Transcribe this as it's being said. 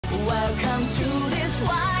Welcome to this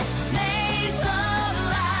wide maze of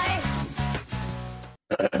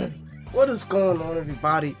life. What is going on,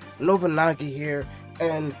 everybody? Novanagi here,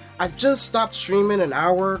 and I just stopped streaming an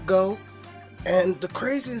hour ago. And the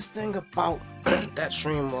craziest thing about that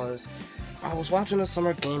stream was I was watching the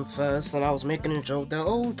Summer Game Fest, and I was making a joke that,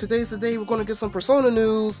 oh, today's the day we're gonna get some Persona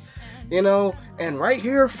news, you know. And right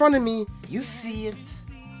here in front of me, you see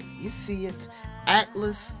it.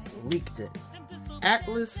 Atlas leaked it.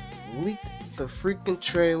 Atlas leaked the freaking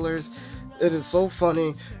trailers. It is so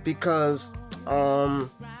funny because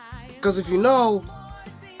if you know,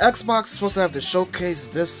 Xbox is supposed to have the showcase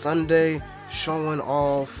this Sunday, showing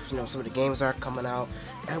off, you know, some of the games that are coming out.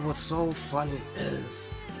 And what's so funny is,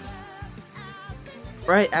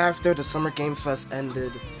 right after the Summer Game Fest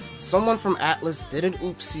ended, someone from Atlas did an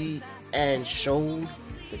oopsie and showed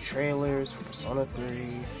the trailers for Persona 3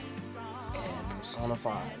 and Persona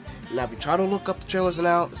 5. Now, if you try to look up the trailers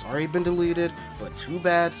now, it's already been deleted, but too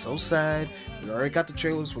bad, so sad. We already got the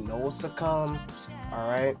trailers, we know what's to come,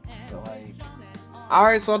 alright? But, like, I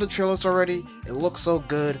already saw the trailers already, it looks so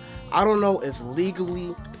good. I don't know if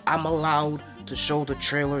legally I'm allowed to show the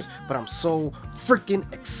trailers, but I'm so freaking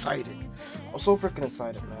excited. I'm so freaking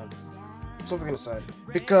excited, man. I'm so freaking excited.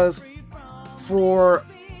 Because for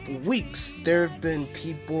weeks, there have been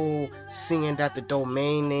people saying that the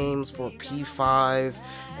domain names for P5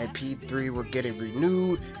 and P3 were getting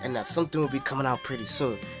renewed and that something will be coming out pretty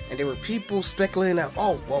soon. And there were people speculating that,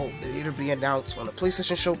 oh, well, it'll either be announced on the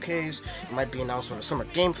PlayStation Showcase, it might be announced on the Summer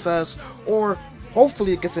Game Fest, or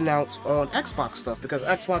hopefully it gets announced on Xbox stuff, because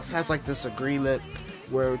Xbox has like this agreement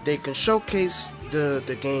where they can showcase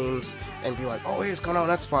the games and be like, oh, hey, it's coming out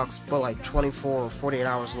on Xbox, but like 24 or 48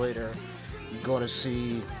 hours later, you're going to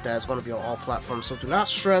see that it's going to be on all platforms. So do not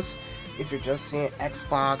stress if you're just seeing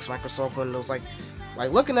Xbox, Microsoft Windows. Like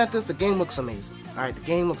looking at this, the game looks amazing. Alright, the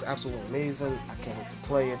game looks absolutely amazing. I can't wait to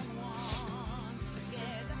play it.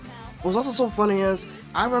 What's also so funny is,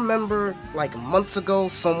 I remember like months ago,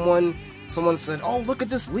 someone said, oh, look at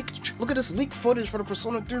this leak footage for the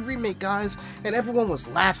Persona 3 remake, guys, and everyone was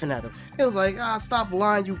laughing at him. It was like, stop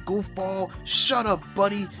lying, you goofball, shut up,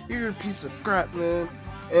 buddy, you're a piece of crap, man.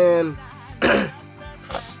 And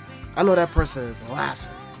I know that person is laughing.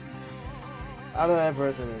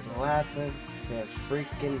 They're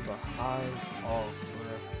freaking behind off,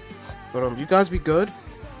 bro. But you guys be good.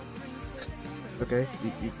 Okay,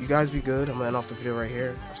 you guys be good. I'm gonna end off the video right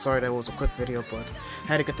here. I'm sorry that was a quick video, but I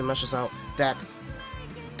had to get the message out that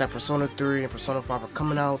Persona 3 and Persona 5 are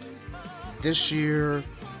coming out this year.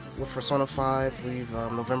 With Persona 5, we've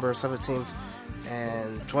November 17th,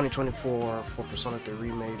 and 2024 for Persona 3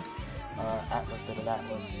 remake. Atlas did an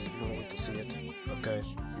Atlas. You really hate to see it. Okay,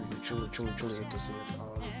 you truly hate to see it.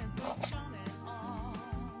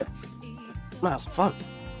 Man, have some fun.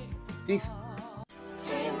 Peace.